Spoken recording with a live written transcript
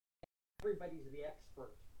everybody's the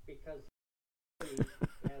expert because he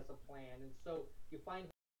has a plan, and so you find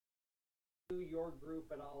your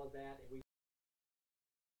group and all of that, and we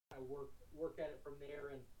work at it from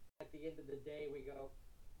there. And at the end of the day, we go,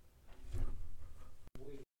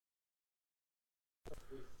 we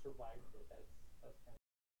we survived it. That's kind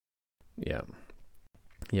Yeah.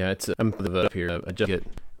 Yeah, it's I'm up here. I just get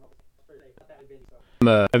of that had been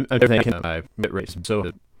so. I'm thinking my bit rate so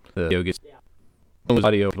the video gets Yeah,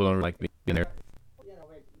 audio people don't like being there. maybe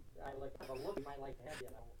I like have a look. You might like to have you.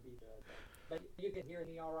 I won't be good, but you can hear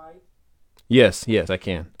me all right. Yes, I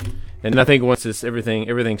can. And I think once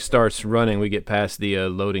everything starts running, we get past the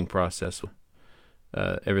loading process.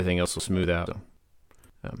 Everything else will smooth out.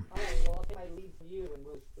 Um, All right. Well, I'll take my lead from you, and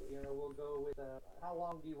we'll go with how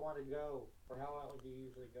long do you want to go, or how long do you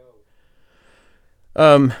usually go?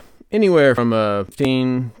 um, Anywhere from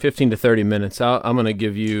 15 to 30 minutes. I'm going to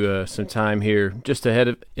give you some time here, just ahead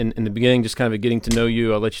of in the beginning, just kind of getting to know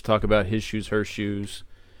you. I'll let you talk about his shoes, her shoes,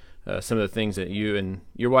 some of the things that you and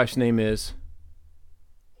your wife's name is.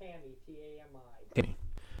 Tammy, Tami.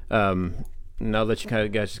 Tammy. And I'll let you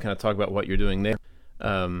guys just kind of talk about what you're doing there.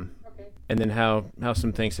 Okay. And then how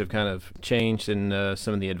some things have kind of changed and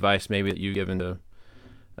some of the advice maybe that you've given to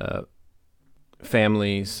uh,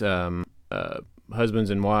 families, husbands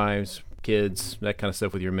and wives, kids, that kind of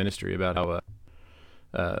stuff with your ministry about how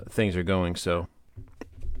things are going. So,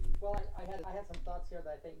 Well, I had some thoughts here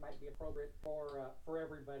that I think might be appropriate for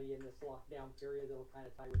everybody in this lockdown period. That'll kind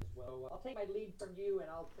of tie with as well. I'll take my lead from you, and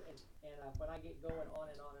when I get going on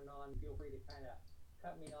and on and on, feel free to kind of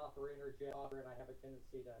cut me off or interject. And I have a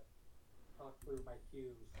tendency to talk through my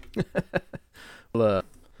cues. well,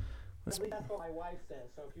 At least that's what my wife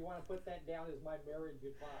says. So if you want to put that down as my marriage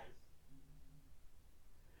advice.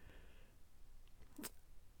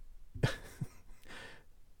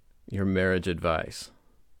 your marriage advice.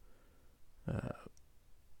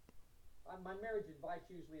 My marriage advice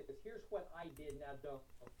usually is here's what I did, now don't.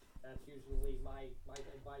 That's usually my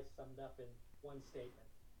advice summed up in one statement.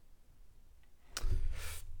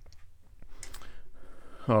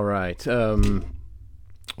 All right.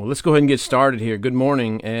 Well, let's go ahead and get started here. Good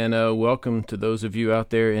morning, and welcome to those of you out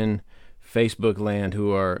there in Facebook land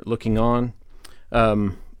who are looking on.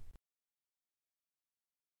 Um,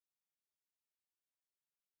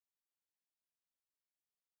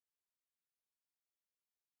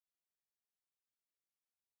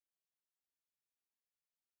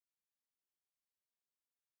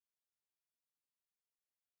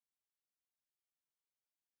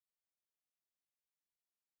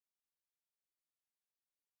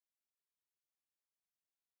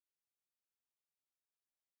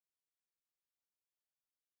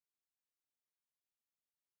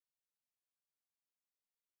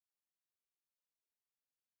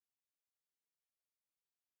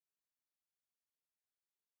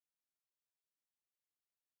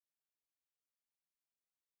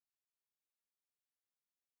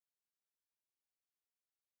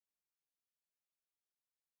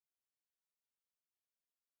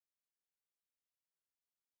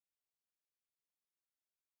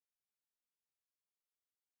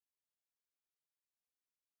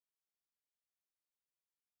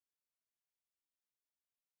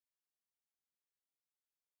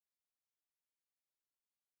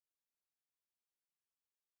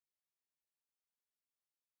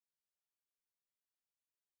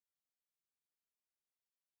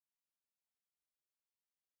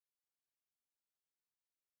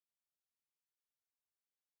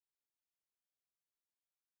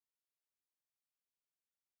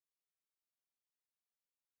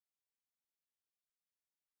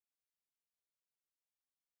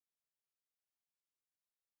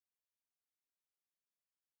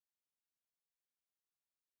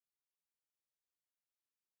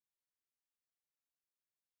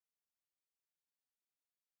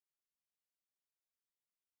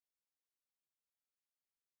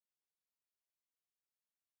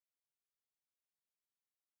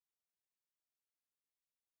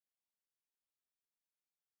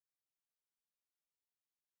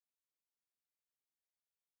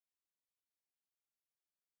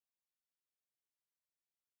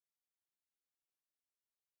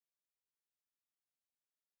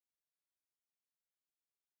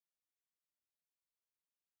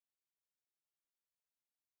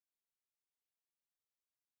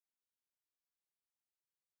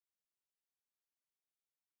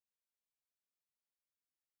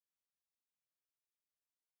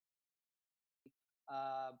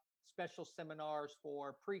 uh, Special seminars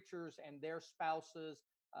for preachers and their spouses,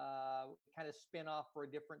 kind of spin off for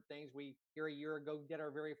different things. We here a year ago did our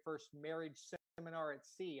very first marriage seminar at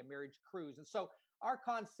sea, a marriage cruise, and so our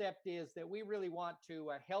concept is that we really want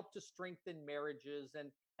to help to strengthen marriages,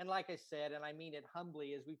 and like I said, and I mean it humbly,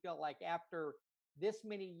 is we felt like after this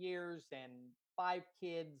many years and 5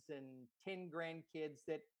 kids and 10 grandkids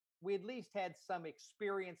that we at least had some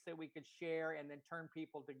experience that we could share and then turn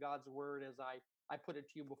people to God's word, as I put it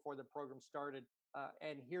to you before the program started.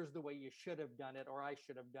 And here's the way you should have done it, or I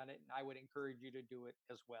should have done it, and I would encourage you to do it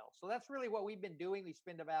as well. So that's really what we've been doing. We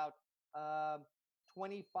spend about um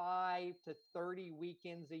 25 to 30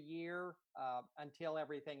 weekends a year until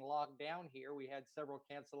everything locked down here. We had several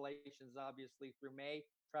cancellations, obviously, through May.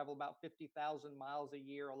 Travel about 50,000 miles a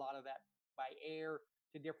year, a lot of that by air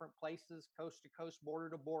to different places, coast to coast, border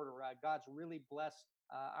to border. God's really blessed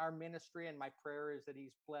our ministry, and my prayer is that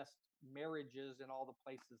He's blessed marriages in all the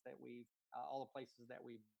places that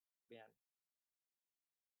we've been.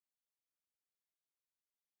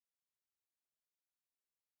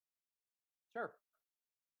 Sure.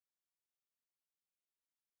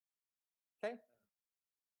 Okay.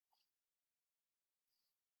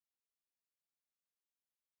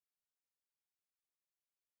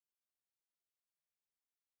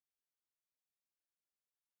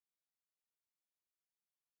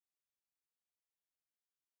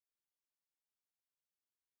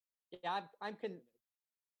 Yeah,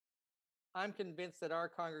 I'm convinced that our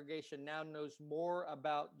congregation now knows more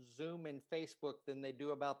about Zoom and Facebook than they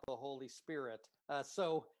do about the Holy Spirit.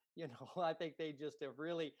 So, I think they just have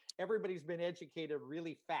really, everybody's been educated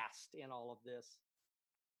really fast in all of this.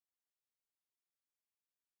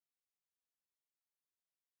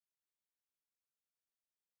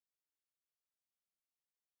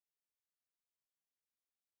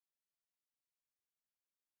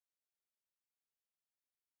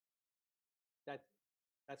 That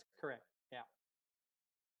that's correct. Yeah.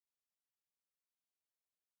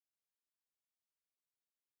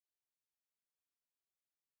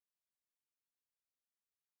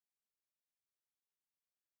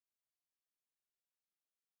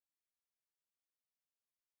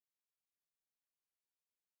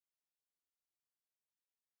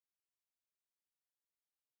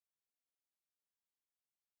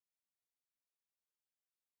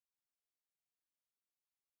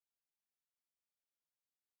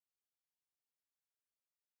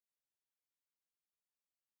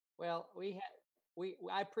 Well,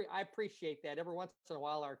 I appreciate that. Every once in a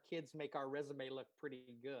while, our kids make our resume look pretty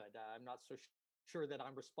good. I'm not so sure that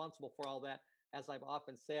I'm responsible for all that. As I've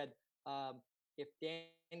often said, um, if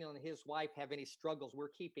Daniel and his wife have any struggles, we're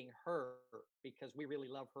keeping her because we really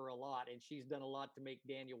love her a lot, and she's done a lot to make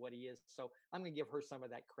Daniel what he is. So I'm going to give her some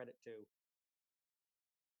of that credit too.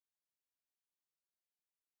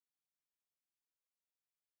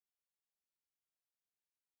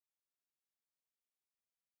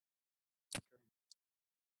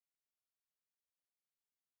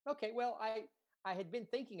 Okay, well, I had been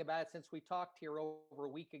thinking about it since we talked here over a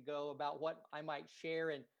week ago about what I might share,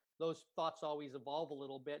 and those thoughts always evolve a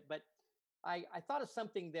little bit. But I thought of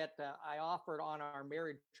something that I offered on our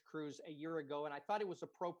marriage cruise a year ago, and I thought it was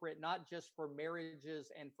appropriate not just for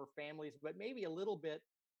marriages and for families, but maybe a little bit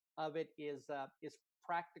of it is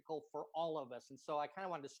practical for all of us. And so I kind of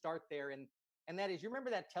wanted to start there, and that is, you remember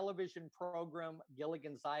that television program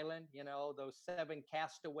Gilligan's Island? Those 7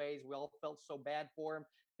 castaways. We all felt so bad for them.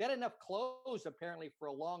 They had enough clothes apparently for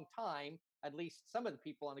a long time. At least some of the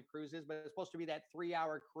people on the cruises, but it's supposed to be that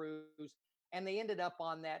 3-hour cruise, and they ended up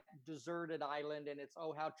on that deserted island, and it's,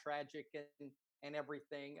 oh, how tragic, and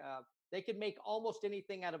everything. They could make almost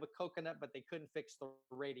anything out of a coconut, but they couldn't fix the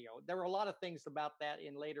radio. There were a lot of things about that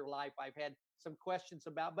in later life I've had some questions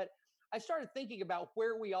about, but I started thinking about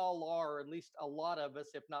where we all are, or at least a lot of us,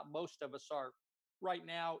 if not most of us, are right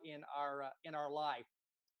now in our life.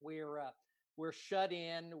 We're shut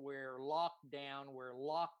in, we're locked down, we're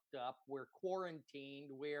locked up, we're quarantined,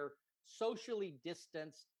 we're socially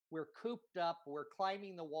distanced, we're cooped up, we're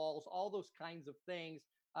climbing the walls, all those kinds of things.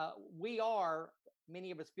 We are,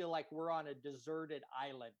 many of us feel like we're on a deserted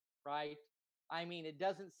island, right? I mean, it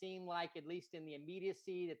doesn't seem like, at least in the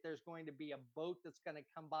immediacy, that there's going to be a boat that's going to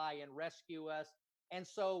come by and rescue us. And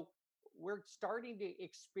so we're starting to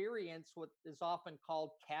experience what is often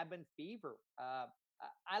called cabin fever.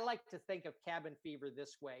 I like to think of cabin fever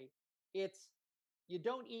this way: it's, you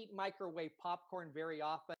don't eat microwave popcorn very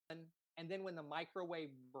often, and then when the microwave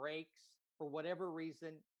breaks, for whatever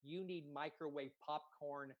reason, you need microwave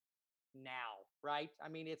popcorn now, right? I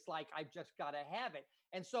mean, it's like, I've just got to have it.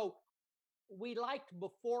 And so we liked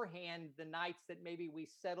beforehand the nights that maybe we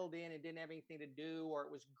settled in and didn't have anything to do, or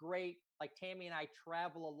it was great. Like, Tammy and I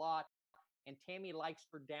travel a lot, and Tammy likes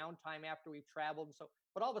her downtime after we've traveled. And so,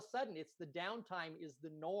 but all of a sudden, it's the downtime is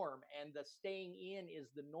the norm, and the staying in is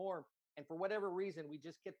the norm. And for whatever reason, we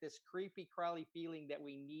just get this creepy, crawly feeling that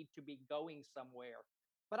we need to be going somewhere.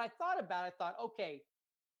 But I thought about it, I thought, okay,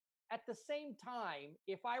 at the same time,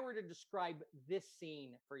 if I were to describe this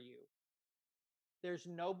scene for you, there's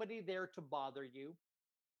nobody there to bother you.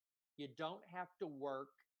 You don't have to work.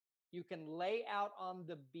 You can lay out on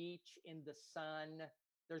the beach in the sun.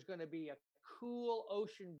 There's going to be a cool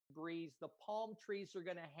ocean breeze. The palm trees are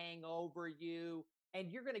going to hang over you, and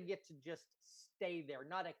you're going to get to just stay there.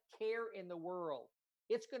 Not a care in the world.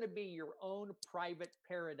 It's going to be your own private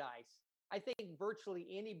paradise. I think virtually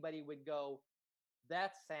anybody would go,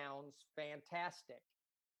 that sounds fantastic.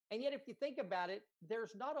 And yet, if you think about it,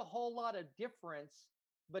 there's not a whole lot of difference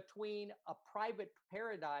between a private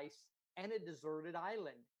paradise and a deserted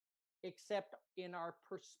island, except in our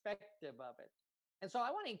perspective of it. And so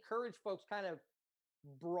I want to encourage folks kind of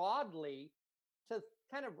broadly to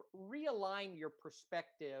kind of realign your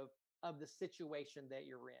perspective of the situation that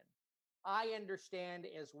you're in. I understand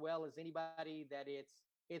as well as anybody that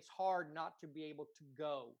it's hard not to be able to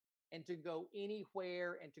go and to go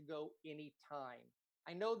anywhere and to go anytime.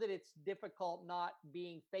 I know that it's difficult not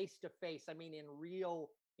being face to face. I mean, in real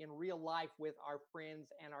life with our friends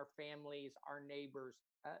and our families, our neighbors.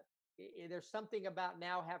 There's something about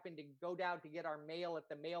now having to go down to get our mail at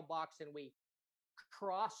the mailbox, and we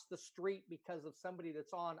cross the street because of somebody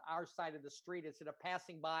that's on our side of the street instead of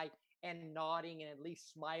passing by and nodding and at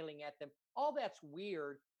least smiling at them. All that's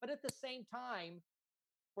weird. But at the same time,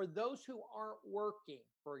 for those who aren't working,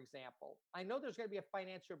 for example, I know there's going to be a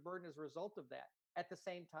financial burden as a result of that. At the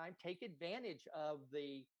same time, take advantage of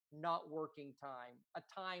the not working time, a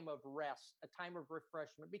time of rest, a time of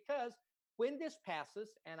refreshment, because when this passes,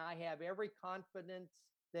 and I have every confidence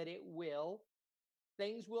that it will,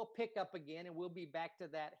 things will pick up again and we'll be back to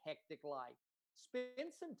that hectic life.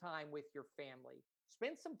 Spend some time with your family.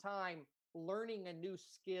 Spend some time learning a new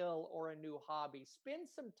skill or a new hobby. Spend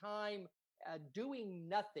some time doing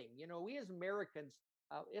nothing. You know, we as Americans,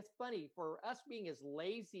 it's funny, for us being as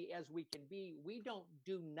lazy as we can be, we don't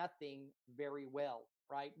do nothing very well,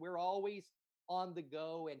 right? We're always on the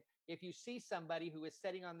go. And if you see somebody who is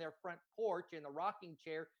sitting on their front porch in a rocking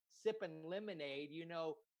chair sipping lemonade, you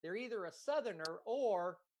know, they're either a Southerner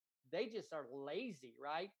or they just are lazy,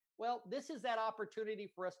 right? Well, this is that opportunity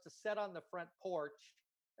for us to sit on the front porch,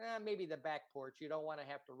 maybe the back porch. You don't want to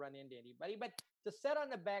have to run into anybody, but to sit on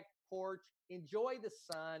the back porch, enjoy the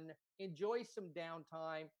sun, enjoy some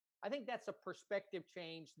downtime. I think that's a perspective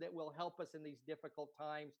change that will help us in these difficult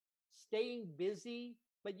times. Staying busy,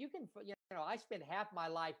 but you can, you know, I spend half my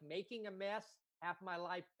life making a mess, half my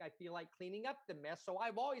life I feel like cleaning up the mess. So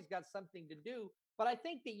I've always got something to do. But I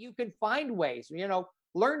think that you can find ways, you know,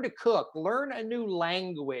 learn to cook, learn a new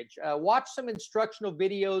language, watch some instructional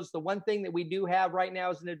videos. The one thing that we do have right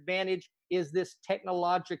now as an advantage is this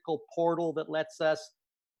technological portal that lets us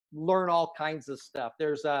learn all kinds of stuff.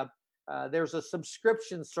 There's a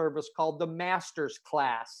subscription service called the Masters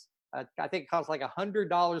Class. I think it costs like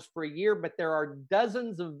 $100 for a year, but there are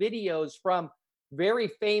dozens of videos from very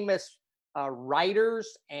famous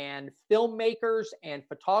writers and filmmakers and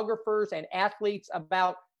photographers and athletes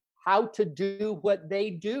about how to do what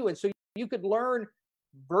they do. And so you could learn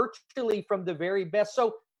virtually from the very best.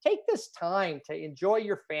 So take this time to enjoy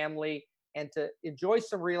your family and to enjoy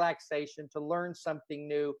some relaxation, to learn something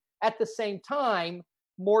new. At the same time,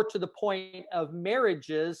 more to the point of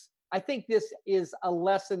marriages, I think this is a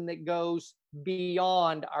lesson that goes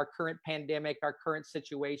beyond our current pandemic, our current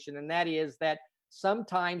situation. And that is that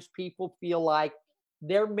sometimes people feel like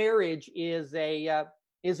their marriage is a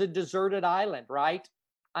deserted island, right?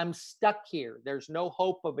 I'm stuck here. There's no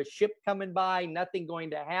hope of a ship coming by, nothing going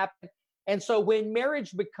to happen. And so when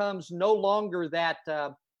marriage becomes no longer that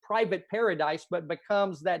private paradise, but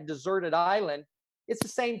becomes that deserted island, it's the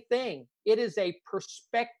same thing. It is a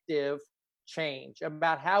perspective change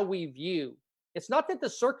about how we view. It's not that the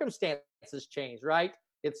circumstances change, right?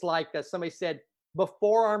 It's like somebody said,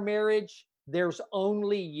 before our marriage, there's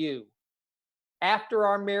only you. After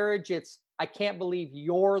our marriage, it's, I can't believe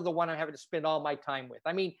you're the one I'm having to spend all my time with.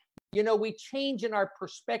 I mean, you know, we change in our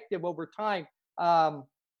perspective over time. And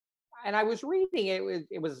I was reading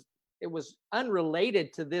it was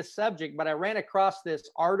unrelated to this subject, but I ran across this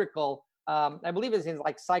article. I believe it's in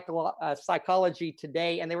like Psychology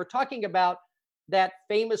Today, and they were talking about that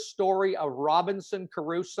famous story of Robinson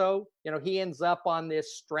Crusoe. You know, he ends up on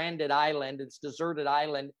this stranded island, it's deserted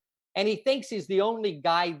island, and he thinks he's the only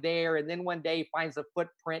guy there. And then one day he finds a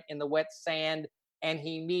footprint in the wet sand, and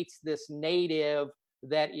he meets this native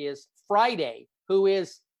that is Friday, who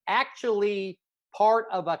is actually part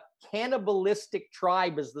of a cannibalistic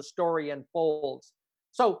tribe as the story unfolds.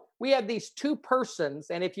 So we have these two persons,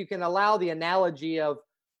 and if you can allow the analogy of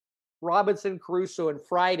Robinson Crusoe and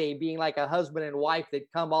Friday being like a husband and wife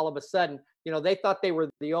that come all of a sudden, they thought they were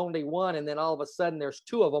the only one, and then all of a sudden there's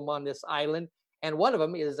two of them on this island, and one of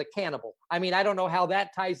them is a cannibal. I mean, I don't know how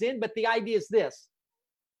that ties in, but the idea is this: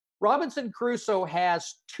 Robinson Crusoe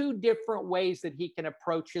has two different ways that he can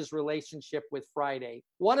approach his relationship with Friday.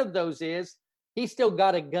 One of those is he's still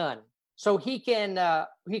got a gun, so he can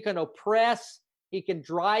oppress, he can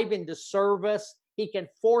drive into service, he can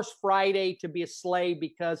force Friday to be a slave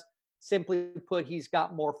because, simply put, he's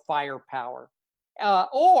got more firepower.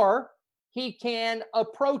 Or he can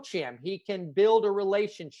approach him, he can build a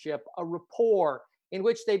relationship, a rapport in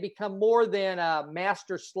which they become more than a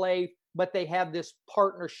master slave, but they have this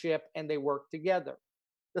partnership and they work together.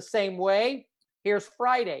 The same way, here's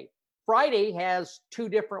Friday. Friday has two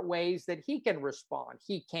different ways that he can respond.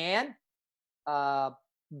 He can uh,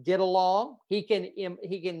 get along. He can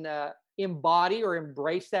embody or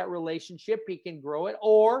embrace that relationship. He can grow it,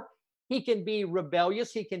 or he can be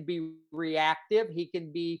rebellious. He can be reactive. He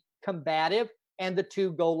can be combative, and the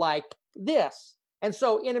two go like this. And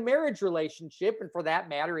so, in a marriage relationship, and for that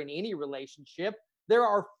matter, in any relationship, there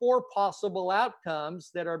are four possible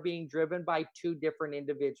outcomes that are being driven by two different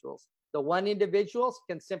individuals. The one individual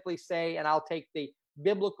can simply say, and I'll take the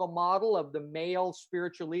biblical model of the male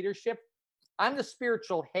spiritual leadership: I'm the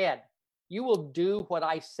spiritual head. You will do what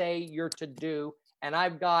I say you're to do. And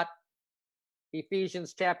I've got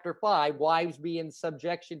Ephesians chapter 5, wives, be in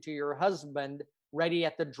subjection to your husband, ready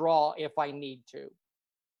at the draw if I need to.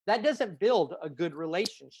 That doesn't build a good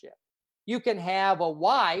relationship. You can have a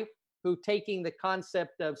wife who, taking the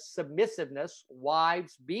concept of submissiveness,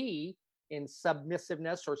 wives, be in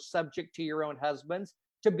submissiveness or subject to your own husbands,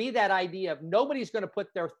 to be that idea of nobody's going to put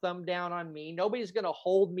their thumb down on me, nobody's going to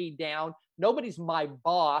hold me down, nobody's my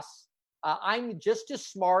boss. I'm just as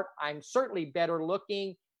smart, I'm certainly better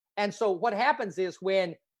looking. And so what happens is,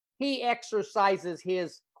 when he exercises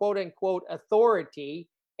his quote unquote authority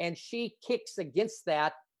and she kicks against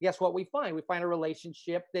that, guess what we find? We find a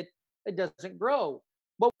relationship that it doesn't grow.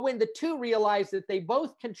 But when the two realize that they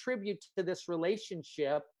both contribute to this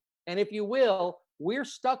relationship, and if you will, we're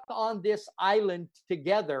stuck on this island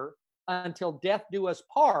together until death do us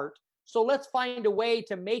part. So let's find a way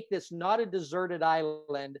to make this not a deserted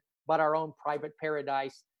island, but our own private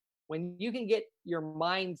paradise. When you can get your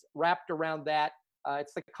minds wrapped around that,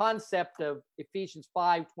 it's the concept of Ephesians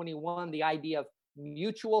 5:21, the idea of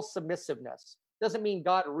mutual submissiveness. Doesn't mean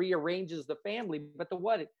God rearranges the family, but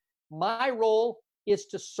my role is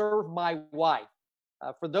to serve my wife.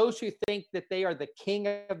 For those who think that they are the king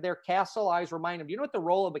of their castle, I always remind them, you know what the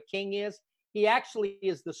role of a king is? He actually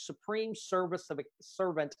is the supreme service of a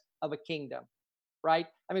servant of a kingdom, right?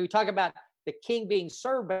 I mean, we talk about the king being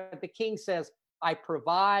served, but the king says, I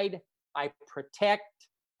provide, I protect,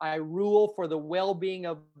 I rule for the well-being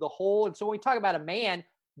of the whole. And so when we talk about a man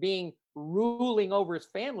ruling over his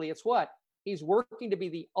family, it's what? He's working to be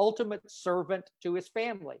the ultimate servant to his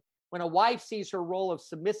family. When a wife sees her role of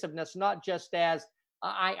submissiveness not just as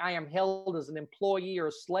I am held as an employee or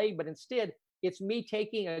a slave, but instead it's me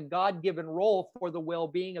taking a God-given role for the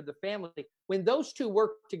well-being of the family. When those two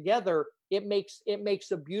work together, it makes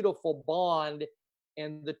a beautiful bond,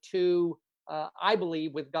 and the two, I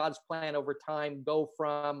believe, with God's plan over time, go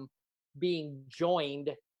from being joined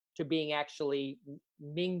to being actually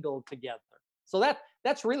mingled together. So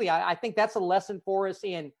that's really, I think that's a lesson for us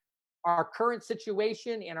in our current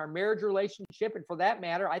situation, in our marriage relationship, and for that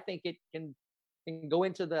matter, I think it can go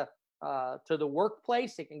into the to the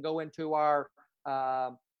workplace. It can go into our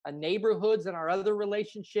neighborhoods and our other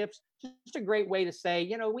relationships. Just a great way to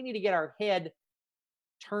say, we need to get our head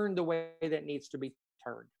turned the way that it needs to be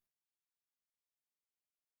turned.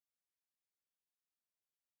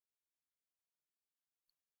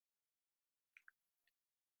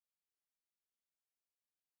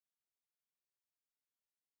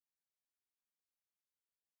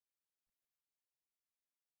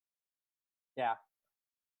 Yeah,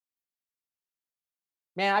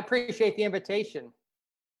 man, I appreciate the invitation.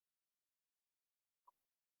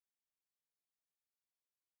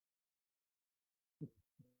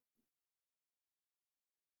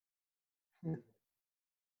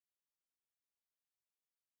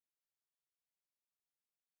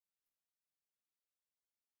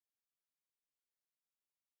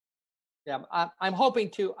 Yeah, I'm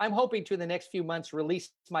hoping to in the next few months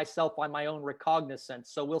release myself on my own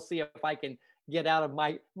recognizance. So we'll see if I can get out of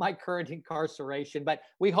my current incarceration. But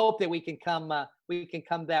we hope that we can come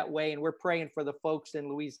that way, and we're praying for the folks in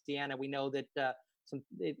Louisiana. We know that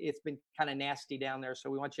it's been kind of nasty down there, so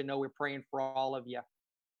we want you to know we're praying for all of you.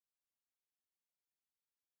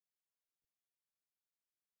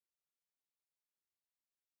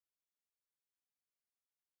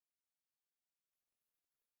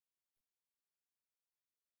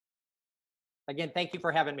 Again, thank you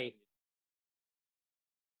for having me.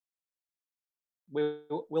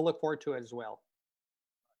 We'll look forward to it as well.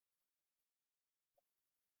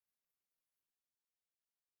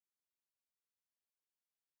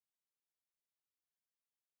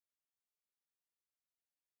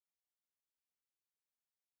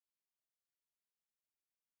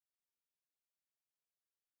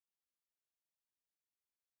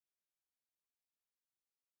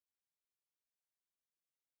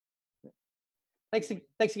 Thanks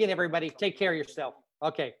again, everybody. Take care of yourself.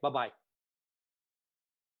 Okay, bye-bye.